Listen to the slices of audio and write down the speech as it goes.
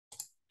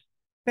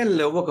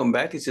Hello, welcome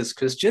back. This is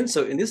Christian.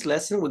 So in this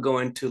lesson, we're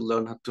going to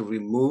learn how to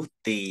remove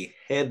the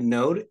head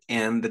node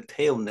and the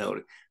tail node.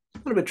 A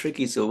little bit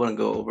tricky, so I want to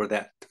go over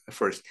that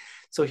first.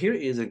 So here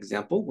is an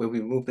example where we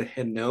remove the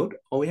head node.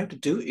 All we have to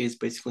do is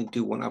basically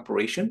do one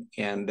operation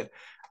and,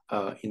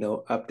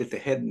 update the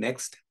head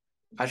next.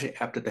 Actually,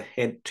 after the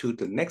head to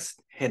the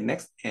next head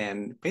next,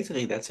 and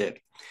basically that's it.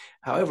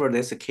 However,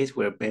 there's a case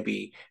where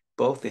maybe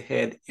both the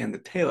head and the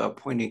tail are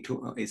pointing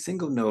to a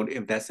single node.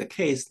 If that's the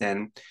case,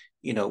 then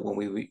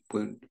when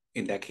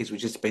in that case, we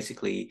just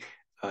basically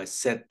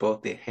set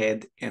both the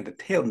head and the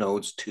tail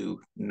nodes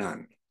to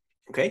none.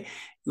 Okay,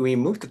 we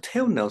remove the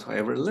tail nodes,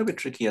 however, a little bit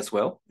tricky as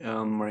well.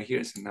 Right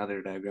here is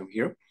another diagram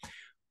here.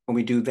 When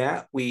we do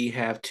that, we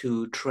have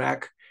to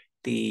track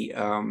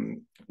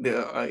again,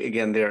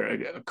 there are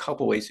a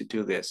couple ways to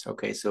do this.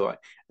 Okay, so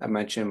I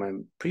mentioned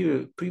in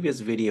my previous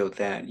video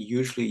that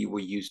usually you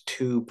will use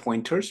two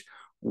pointers,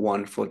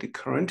 one for the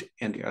current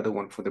and the other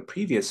one for the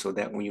previous, so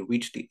that when you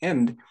reach the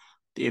end,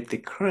 if the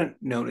current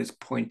node is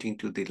pointing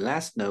to the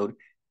last node,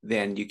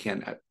 then you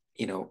can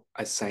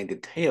assign the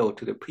tail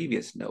to the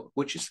previous node,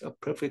 which is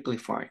perfectly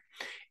fine.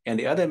 And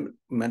the other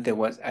method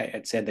was I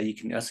had said that you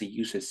can also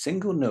use a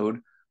single node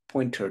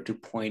pointer to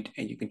point,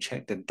 and you can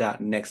check the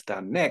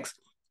 .next.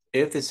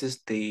 If this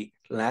is the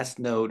last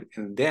node,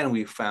 and then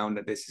we found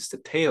that this is the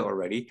tail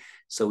already,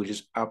 so we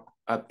just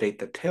update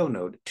the tail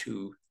node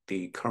to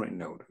the current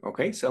node.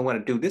 Okay, so I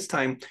want to do this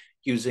time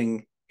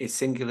using a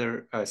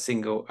single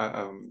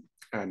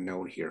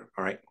node here.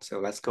 All right, so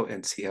let's go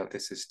and see how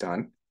this is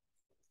done.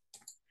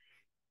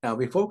 Now,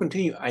 before we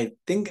continue, I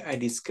think I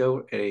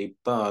discovered a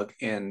bug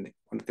in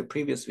one of the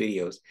previous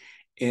videos.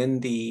 In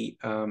the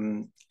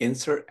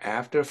insert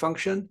after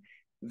function,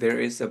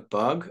 there is a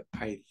bug,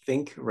 I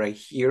think right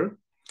here,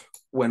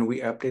 when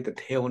we update the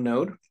tail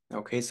node.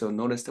 Okay, so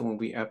notice that when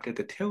we update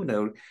the tail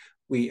node,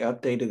 we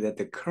updated that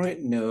the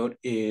current node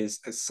is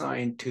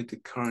assigned to the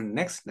current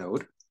next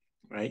node,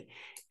 right?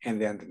 And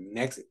then the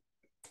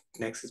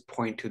next is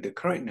point to the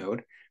current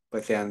node,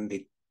 but then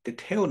the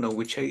tail node,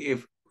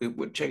 we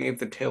would check if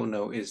the tail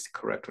node is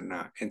correct or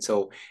not. And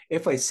so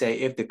if I say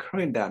if the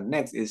current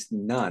 .next is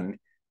none,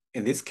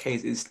 in this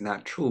case, it's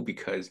not true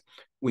because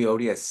we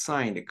already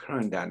assigned the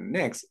current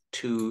 .next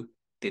to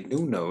the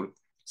new node.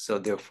 So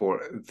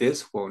therefore,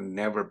 this will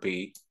never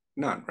be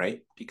none,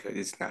 right? Because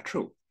it's not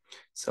true.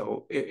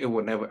 So it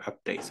will never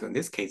update. So in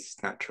this case,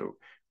 it's not true.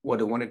 What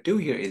I want to do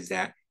here is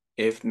that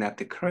if not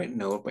the current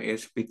node, but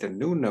it's with the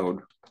new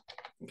node,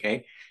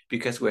 okay?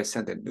 Because we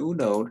assigned the new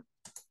node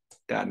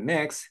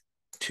 .next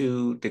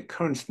to the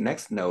current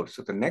next node.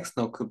 So the next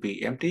node could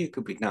be empty, it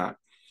could be not.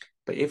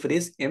 But if it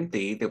is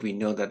empty, then we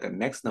know that the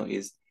next node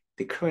is,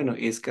 the current node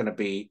is gonna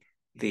be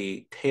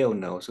the tail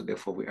node. So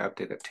therefore we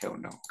update the tail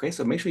node. Okay,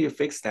 so make sure you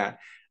fix that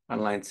on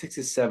line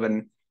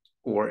 67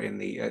 or in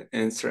the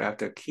insert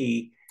after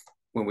key.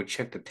 When we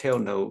check the tail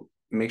node,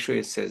 make sure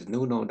it says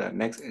new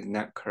node.next and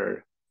not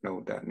current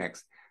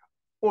node.next.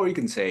 Or you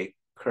can say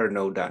current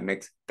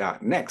node.next,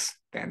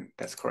 then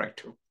that's correct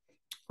too.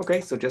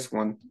 Okay, so just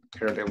one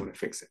error that I want to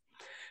fix it.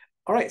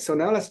 All right, so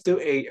now let's do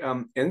a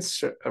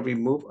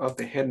remove of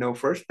the head node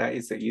first. That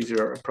is the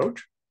easier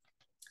approach.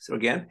 So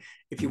again,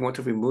 if you want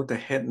to remove the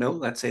head node,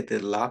 let's say the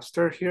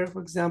lobster here,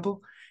 for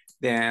example,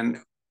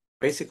 then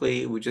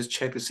basically we just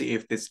check to see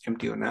if it's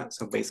empty or not.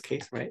 So base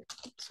case, right?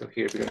 So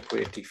here we're gonna put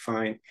it,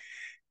 define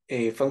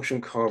a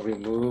function called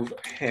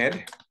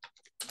removeHead.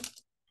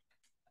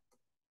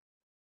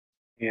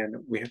 And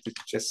we have to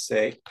just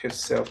say if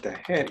self the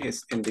head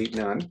is indeed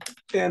none,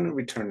 then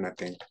return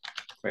nothing,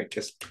 right?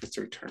 Just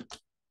return.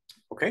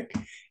 Okay,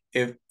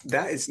 if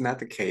that is not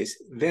the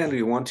case, then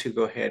we want to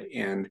go ahead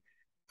and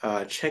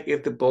check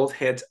if the both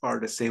heads are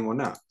the same or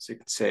not. So you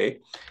can say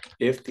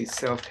if the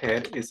self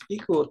head is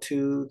equal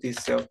to the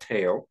self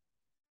tail,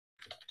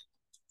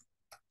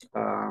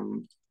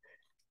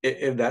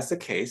 if that's the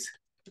case,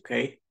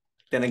 okay,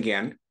 then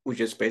again, we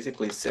just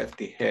basically set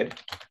the head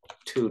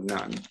to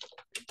none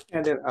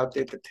and then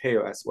update the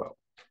tail as well.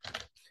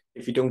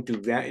 If you don't do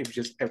that, if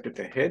you just update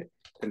the head,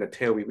 then the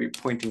tail will be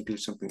pointing to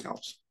something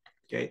else,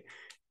 okay?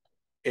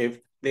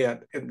 If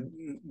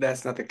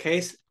that's not the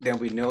case, then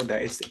we know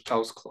that it's the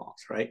else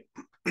clause, right?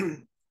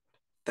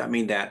 That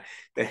means that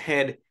the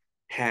head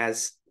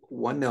has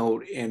one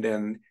node and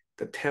then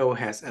the tail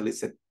has at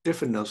least a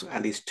different node, so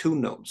at least two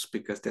nodes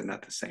because they're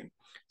not the same.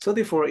 So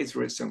therefore, it's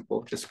very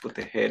simple. Just put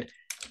the head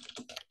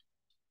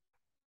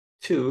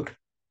to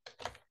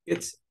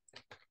its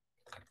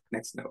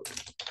next node.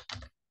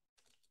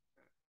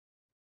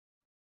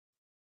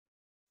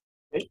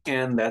 Okay,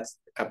 and that's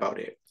about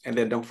it. And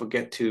then don't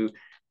forget to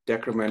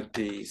decrement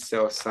the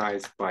cell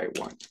size by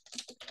 1.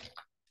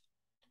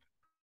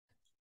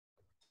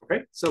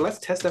 Okay, so let's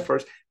test that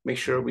first. Make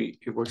sure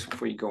it works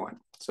before you go on.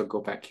 So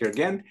go back here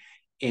again,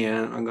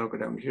 and I'm gonna go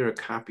down here,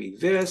 copy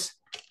this,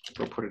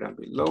 we'll put it down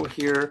below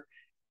here,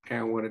 and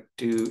I wanna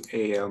do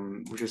a,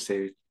 we'll just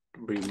say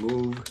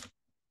remove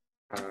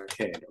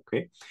head,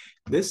 okay?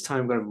 This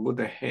time I'm gonna remove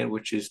the head,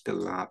 which is the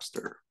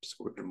lobster. So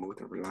we're gonna remove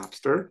the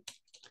lobster,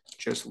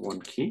 just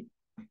one key.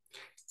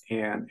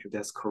 And if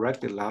that's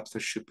correct, the lobster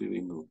should be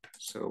removed.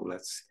 So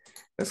let's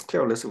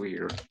clear this over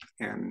here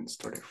and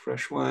start a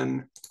fresh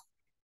one.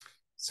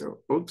 So,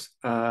 oops,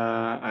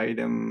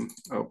 item,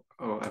 oh,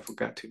 I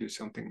forgot to do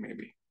something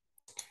maybe.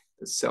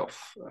 The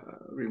self,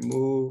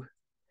 remove,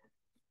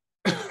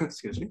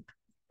 excuse me.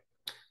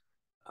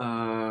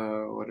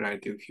 What did I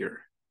do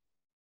here?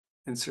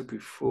 Insert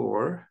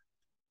before,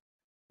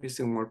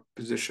 missing more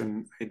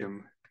position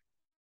item.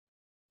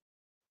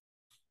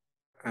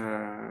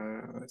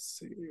 Let's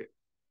see,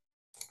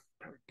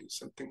 probably do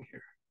something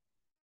here.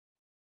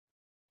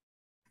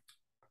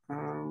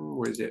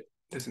 Where is it?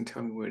 Doesn't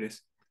tell me where it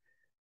is.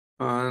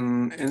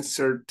 On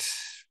insert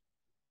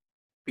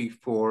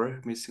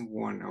before, missing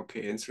one.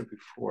 Okay, insert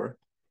before.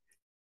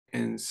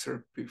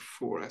 Insert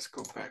before. Let's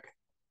go back.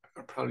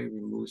 I'll probably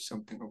remove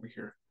something over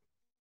here.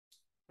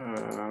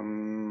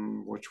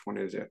 Which one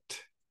is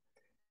it?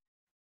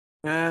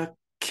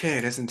 Okay,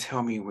 it doesn't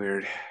tell me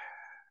where.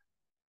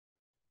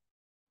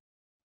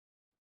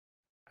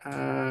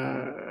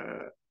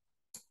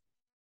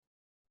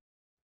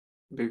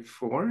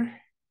 Before.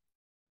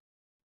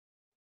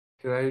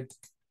 Did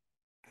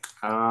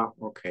I?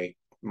 Okay,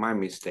 my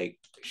mistake.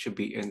 It should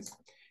be in.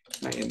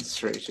 Not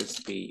insert. It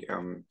should be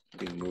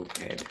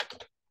removeHead.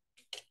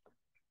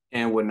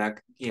 And we're not.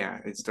 Yeah,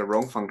 it's the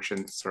wrong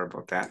function. Sorry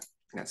about that.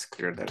 Let's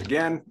clear that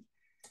again.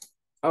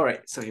 All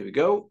right, so here we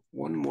go.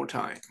 One more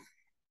time.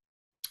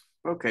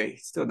 Okay,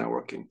 still not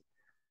working.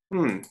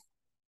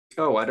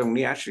 Oh, I don't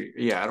need actually.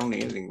 Yeah, I don't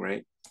need anything,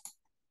 right?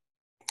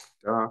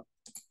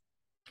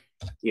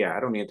 Yeah, I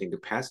don't need anything to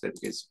pass it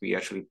because we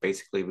actually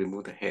basically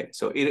remove the head.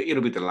 So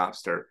it'll be the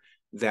lobster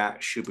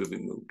that should be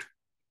removed.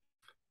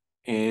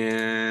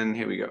 And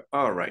here we go.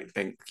 All right,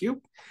 thank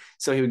you.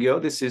 So here we go.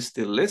 This is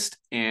the list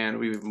and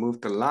we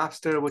removed the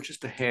lobster, which is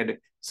the head.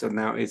 So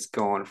now it's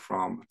gone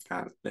from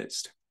that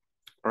list.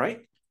 All right,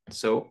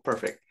 so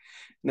perfect.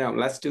 Now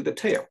let's do the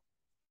tail.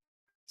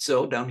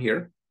 So down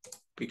here,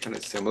 be kind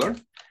of similar.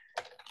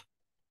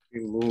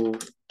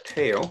 Remove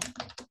tail.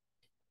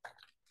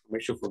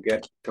 Make sure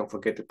don't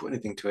forget to put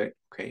anything to it.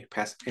 Okay,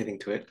 pass anything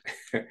to it.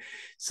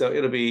 So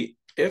it'll be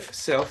if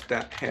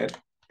self.head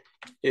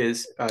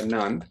is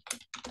none,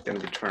 then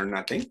return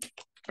nothing,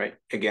 right?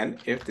 Again,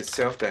 if the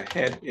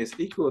self.head is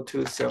equal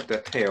to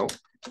self.tail,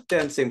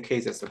 then same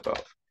case as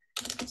above.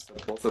 So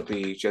both will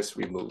be just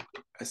removed,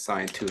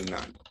 assigned to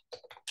none.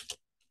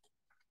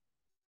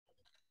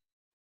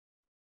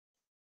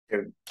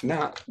 If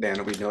not,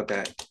 then we know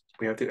that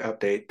we have to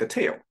update the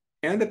tail.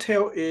 And the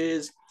tail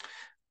is,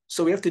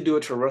 so we have to do a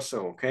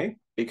traversal, okay?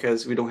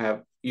 Because we don't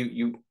have,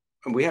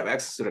 we have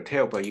access to the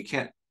tail, but you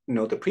can't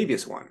know the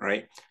previous one,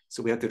 right?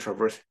 So we have to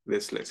traverse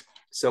this list.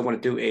 So I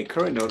want to do a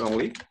current node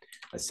only,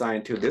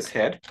 assigned to this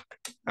head,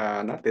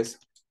 not this,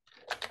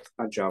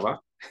 not Java.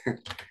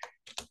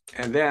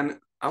 And then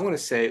I'm going to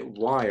say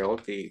while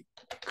the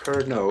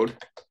current node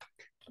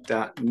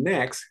dot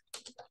next,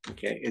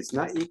 okay, is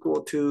not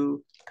equal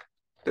to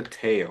the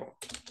tail.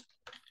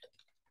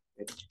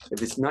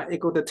 If it's not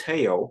equal to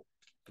tail,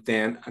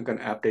 then I'm going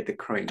to update the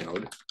current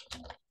node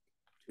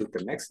to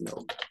the next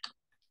node.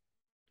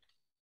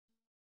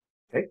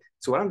 Okay,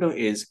 so what I'm doing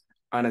is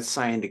I'm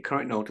assigning the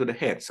current node to the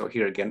head. So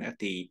here again at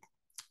the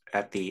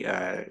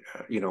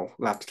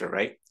lobster,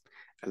 right?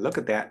 And look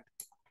at that.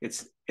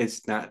 It's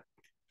not.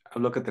 I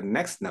look at the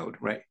next node,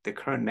 right? The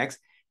current next.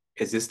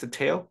 Is this the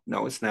tail?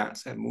 No, it's not.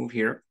 So I move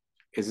here.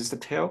 Is this the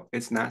tail?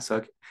 It's not.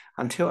 So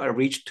until I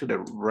reach to the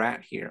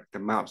rat here, the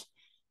mouse.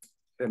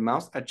 The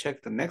mouse, I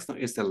check the next node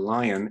is the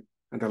lion,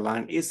 and the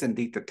lion is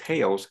indeed the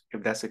tails.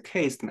 If that's the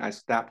case, then I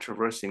stop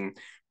traversing.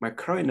 My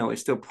current node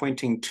is still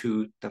pointing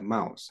to the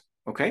mouse.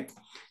 Okay,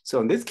 so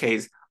in this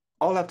case,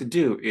 all I have to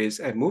do is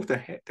I move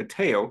the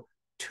tail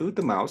to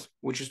the mouse,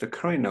 which is the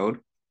current node,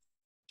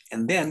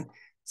 and then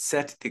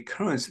set the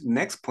current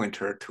next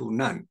pointer to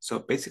none. So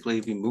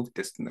basically, we move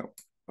this node.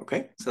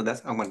 Okay, so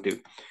that's what I'm going to do.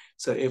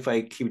 So if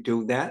I keep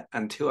doing that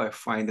until I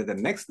find that the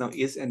next node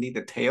is indeed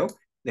the tail,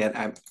 then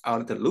I'm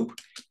out of the loop.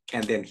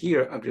 And then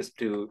here, I'll just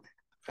do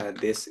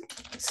this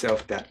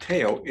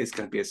self.tail is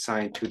going to be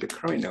assigned to the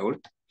current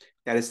node.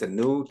 That is the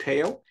new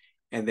tail.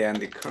 And then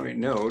the current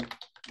node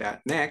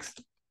that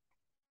next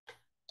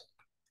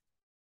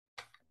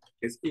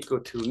is equal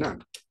to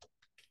none.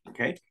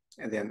 Okay.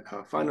 And then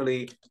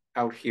finally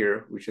out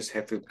here, we just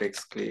have to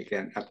basically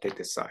again update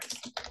the size.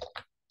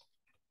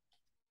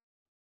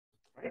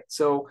 Right.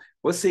 So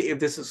we'll see if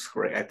this is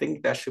correct. I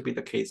think that should be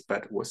the case,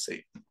 but we'll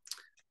see.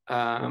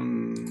 All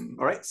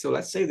right, so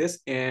let's save this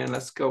and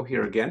let's go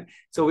here again.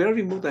 So we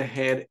already moved the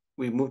head,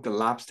 we moved the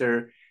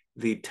lobster,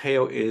 the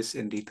tail is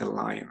indeed the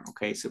lion.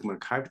 Okay, so I'm gonna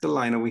copy the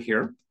line over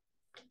here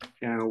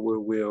and we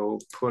will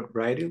put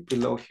right in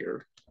below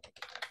here.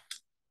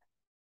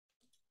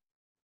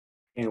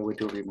 And we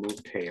do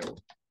remove tail.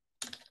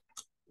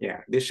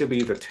 Yeah, this should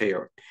be the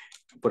tail.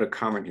 Put a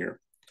comment here.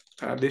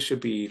 This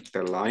should be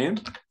the lion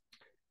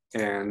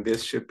and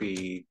this should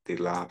be the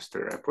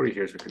lobster. I put it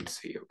here so you can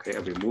see, okay?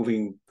 I'm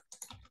removing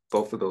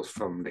both of those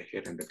from the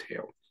head and the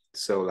tail.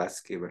 So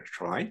let's give it a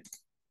try.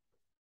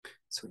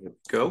 So here we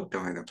go,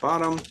 down at the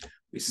bottom,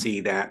 we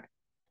see that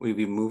we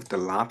removed the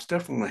lobster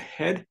from the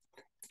head,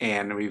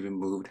 and we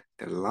removed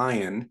the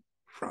lion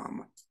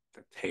from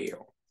the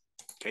tail.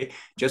 Okay,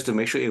 just to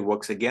make sure it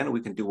works again,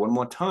 we can do one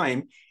more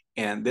time,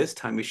 and this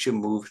time we should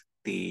move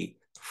the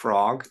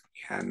frog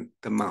and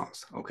the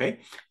mouse.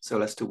 Okay, so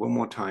let's do one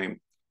more time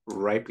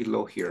right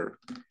below here,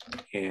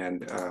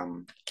 and I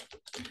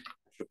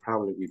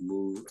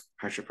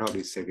should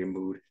probably say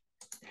remove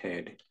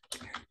head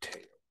and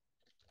tail.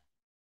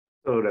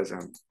 So it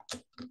doesn't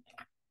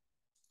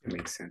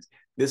make sense.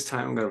 This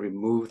time I'm going to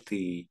remove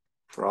the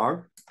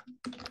frog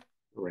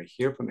right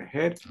here from the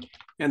head,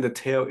 and the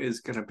tail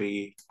is going to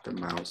be the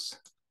mouse.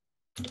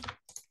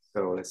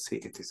 So let's see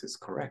if this is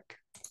correct.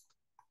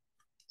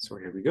 So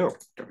here we go.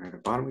 Don't have the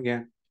bottom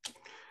again.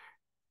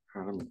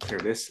 Let me clear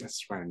this.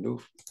 Let's run a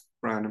new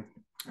run.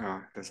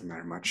 Doesn't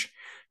matter much.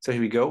 So here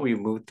we go. We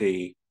remove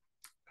the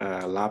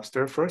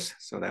lobster first.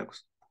 So that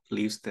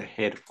leaves the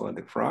head for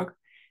the frog,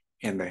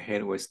 and the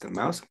head was the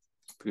mouse.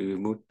 We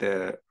removed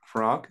the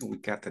frog. We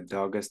got the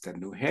dog as the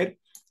new head,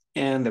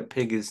 and the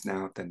pig is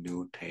now the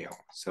new tail.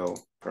 So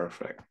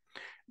perfect.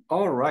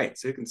 All right.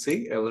 So you can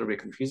see a little bit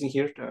confusing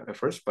here at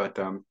first, but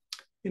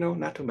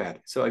not too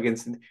bad. So again,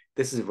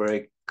 this is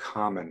very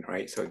common,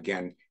 right? So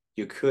again,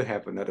 you could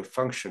have another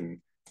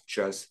function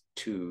just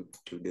to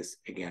do this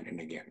again and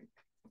again.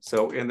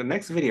 So in the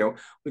next video,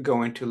 we're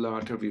going to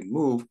learn to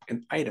remove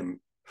an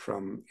item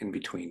from in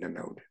between the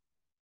node.